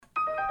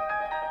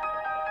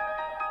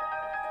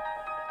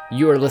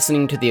You are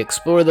listening to the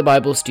Explore the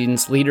Bible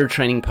Students Leader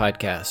Training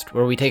Podcast,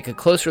 where we take a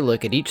closer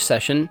look at each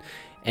session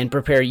and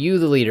prepare you,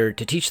 the leader,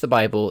 to teach the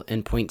Bible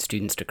and point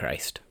students to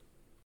Christ.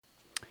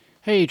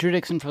 Hey, Drew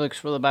Dixon from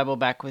Explore the Bible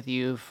back with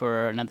you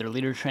for another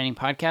Leader Training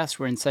Podcast.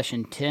 We're in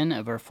session 10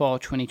 of our fall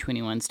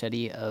 2021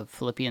 study of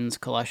Philippians,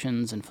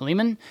 Colossians, and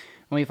Philemon. And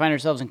we find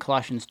ourselves in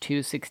Colossians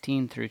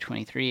 2:16 through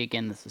 23.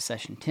 Again, this is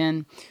session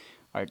 10.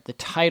 The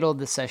title of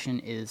this session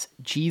is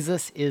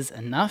Jesus is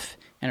Enough,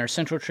 and our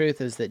central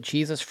truth is that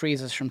Jesus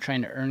frees us from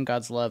trying to earn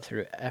God's love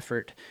through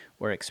effort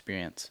or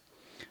experience.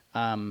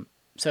 I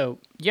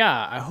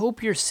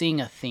hope you're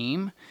seeing a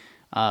theme.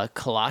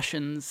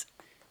 Colossians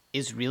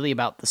is really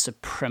about the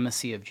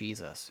supremacy of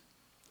Jesus.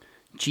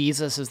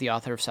 Jesus is the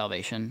author of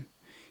salvation.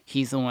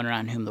 He's the one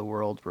around whom the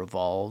world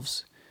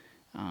revolves.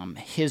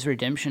 His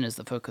redemption is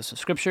the focus of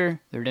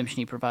Scripture, the redemption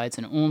he provides,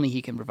 and only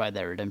he can provide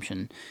that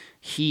redemption.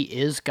 He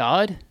is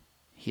God.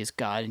 He is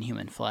God in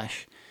human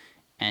flesh,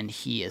 and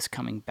he is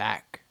coming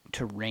back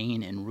to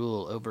reign and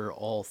rule over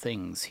all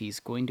things.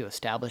 He's going to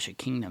establish a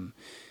kingdom,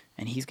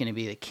 and he's going to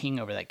be the king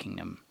over that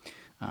kingdom.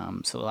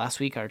 So last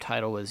week our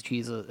title was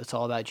Jesus. It's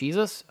all about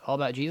Jesus. All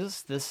about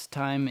Jesus. This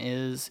time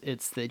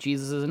it's that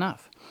Jesus is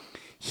enough.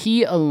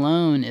 He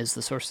alone is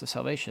the source of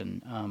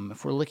salvation.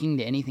 If we're looking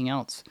to anything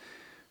else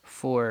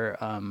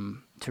to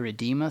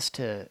redeem us,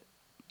 to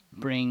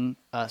bring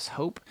us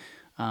hope,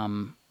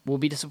 we'll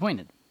be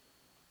disappointed.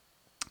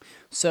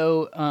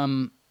 So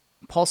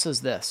Paul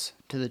says this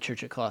to the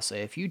church at Colossae: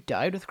 if you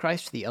died with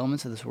Christ to the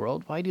elements of this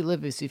world, why do you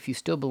live as if you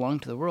still belong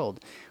to the world?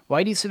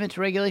 Why do you submit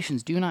to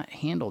regulations? Do not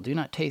handle, do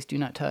not taste, do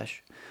not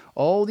touch.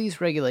 All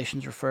these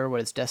regulations refer to what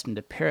is destined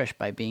to perish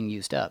by being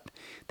used up.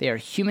 They are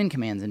human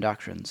commands and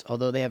doctrines.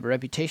 Although they have a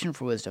reputation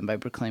for wisdom by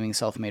proclaiming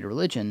self-made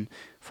religion,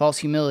 false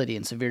humility,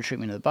 and severe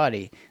treatment of the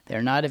body, they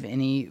are not of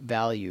any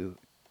value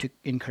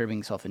in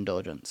curbing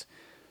self-indulgence.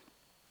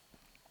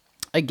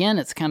 Again,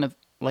 it's kind of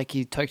like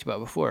you talked about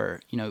before.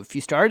 If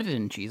you started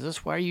in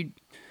Jesus, why are you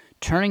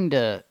turning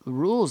to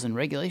rules and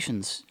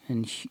regulations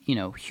and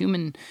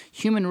human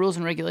rules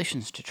and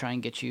regulations to try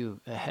and get you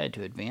ahead,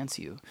 to advance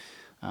you?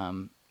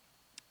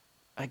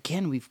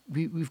 Again,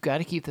 we've got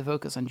to keep the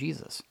focus on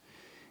Jesus.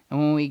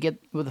 And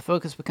when the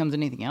focus becomes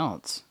anything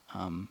else,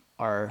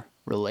 our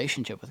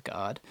relationship with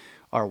God,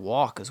 our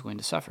walk is going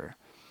to suffer.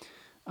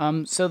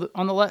 On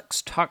the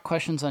Let's Talk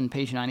questions on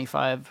page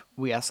 95,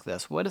 we ask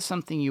this: what is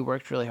something you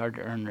worked really hard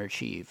to earn or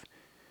achieve?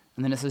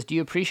 And then it says, do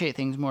you appreciate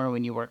things more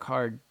when you work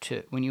hard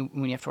when you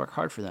have to work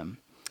hard for them?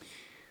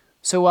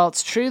 So while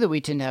it's true that we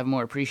tend to have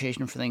more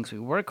appreciation for things we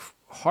work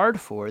hard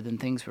for than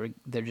things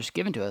they're just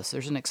given to us,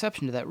 there's an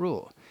exception to that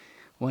rule.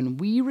 When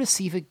we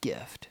receive a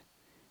gift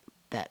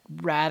that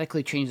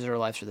radically changes our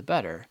lives for the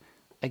better,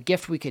 a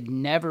gift we could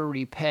never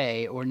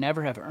repay or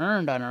never have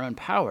earned on our own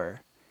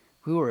power,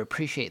 we will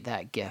appreciate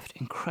that gift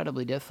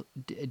incredibly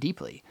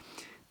deeply.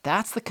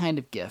 That's the kind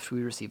of gift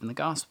we receive in the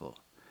gospel.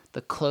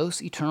 The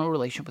close eternal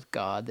relationship with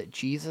God that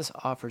Jesus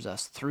offers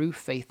us through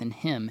faith in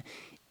him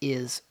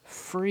is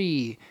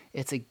free.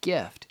 It's a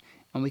gift,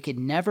 and we could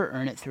never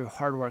earn it through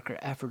hard work or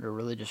effort or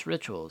religious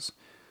rituals.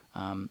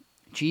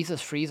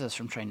 Jesus frees us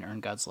from trying to earn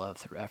God's love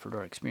through effort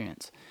or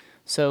experience.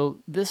 So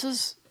this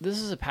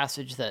is a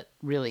passage that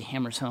really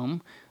hammers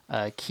home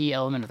a key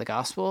element of the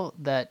gospel,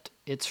 that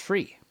it's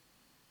free,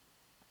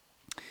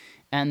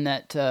 and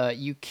that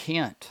you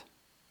can't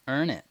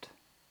earn it.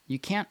 You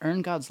can't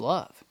earn God's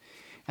love.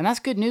 And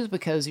that's good news,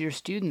 because your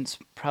students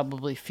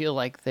probably feel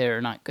like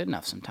they're not good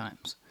enough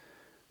sometimes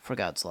for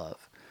God's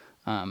love.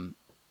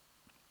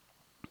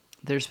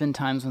 There's been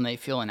times when they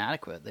feel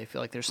inadequate. They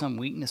feel like there's some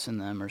weakness in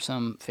them or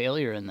some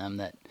failure in them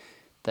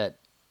that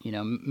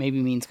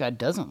maybe means God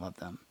doesn't love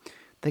them.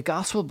 The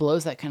gospel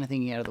blows that kind of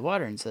thinking out of the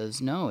water and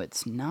says, no,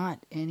 it's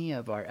not any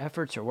of our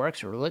efforts or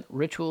works or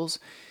rituals.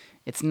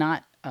 It's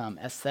not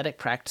aesthetic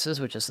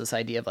practices, which is this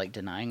idea of like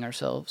denying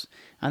ourselves.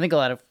 I think a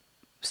lot of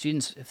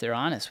students, if they're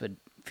honest, would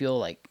feel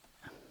like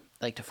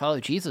to follow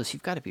Jesus,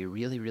 you've got to be a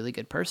really, really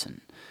good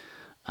person.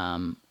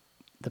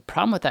 The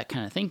problem with that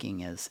kind of thinking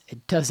is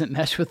it doesn't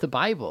mesh with the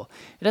Bible.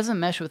 It doesn't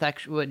mesh with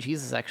what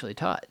Jesus actually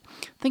taught.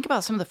 Think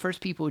about some of the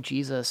first people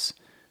Jesus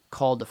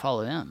called to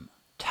follow him: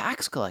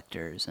 tax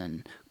collectors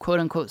and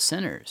quote-unquote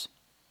sinners.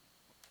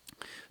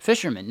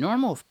 Fishermen,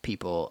 normal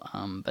people,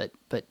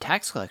 but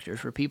tax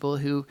collectors were people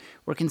who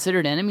were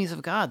considered enemies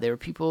of God. They were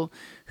people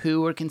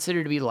who were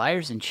considered to be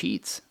liars and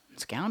cheats,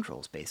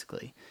 scoundrels,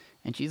 basically.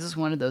 And Jesus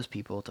wanted those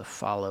people to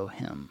follow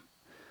him.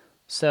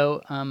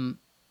 So,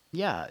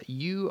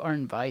 you are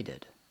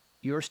invited.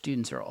 Your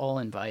students are all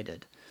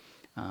invited.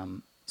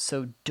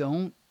 So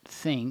don't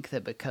think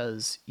that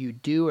because you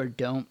do or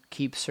don't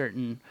keep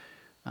certain,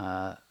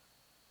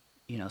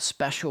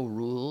 special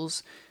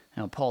rules.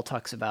 Paul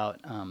talks about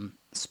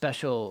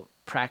special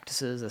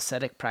practices,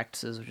 ascetic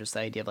practices, which is the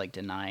idea of like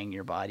denying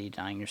your body,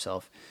 denying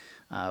yourself,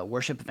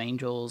 worship of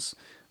angels.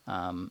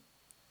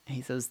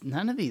 He says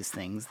none of these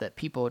things that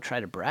people try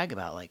to brag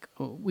about, like,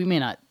 we may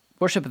not,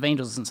 worship of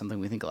angels isn't something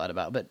we think a lot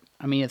about, but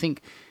I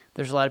think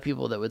there's a lot of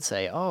people that would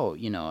say,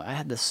 I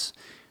had this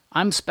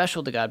I'm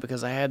special to God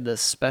because I had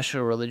this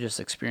special religious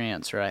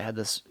experience, or I had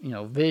this,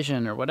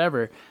 vision or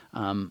whatever.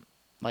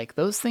 Like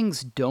those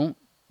things don't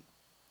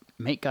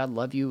make God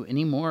love you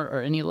any more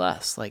or any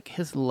less. Like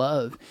his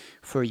love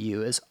for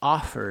you is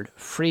offered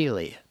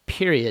freely,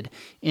 period,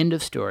 end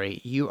of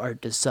story. You are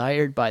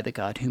desired by the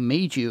God who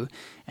made you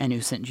and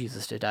who sent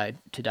Jesus to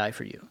die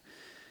for you.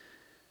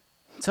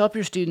 So help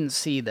your students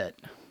see that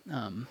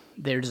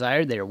they're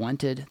desired, they're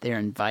wanted, they're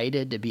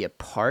invited to be a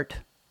part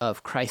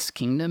of Christ's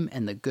kingdom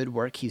and the good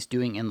work he's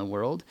doing in the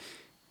world.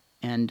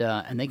 And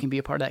they can be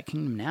a part of that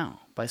kingdom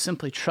now by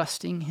simply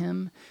trusting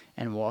him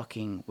and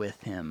walking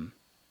with him.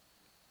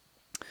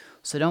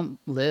 So don't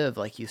live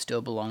like you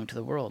still belong to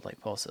the world, like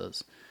Paul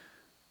says.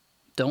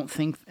 Don't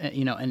think,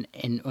 and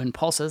when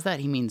Paul says that,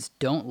 he means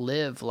don't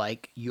live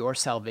like your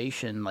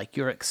salvation, like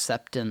your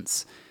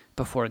acceptance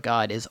before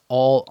God is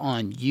all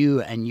on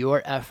you and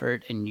your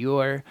effort and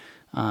your,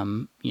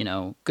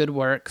 good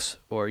works,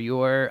 or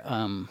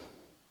your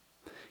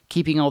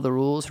keeping all the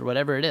rules, or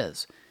whatever it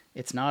is.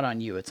 It's not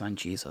on you, it's on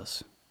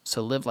Jesus.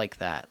 So live like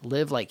that.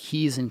 Live like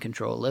he's in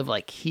control. Live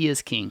like he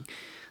is king.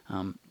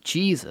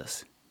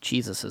 Jesus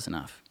is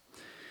enough.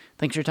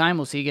 Thanks for your time.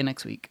 We'll see you again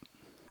next week.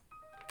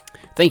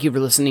 Thank you for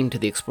listening to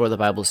the Explore the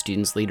Bible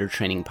Students Leader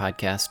Training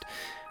Podcast,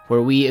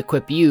 where we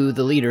equip you,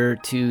 the leader,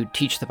 to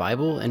teach the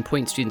Bible and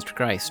point students to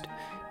Christ.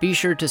 Be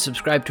sure to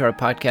subscribe to our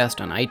podcast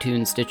on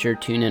iTunes, Stitcher,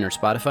 TuneIn, or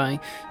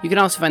Spotify. You can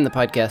also find the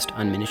podcast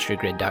on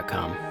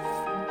ministrygrid.com.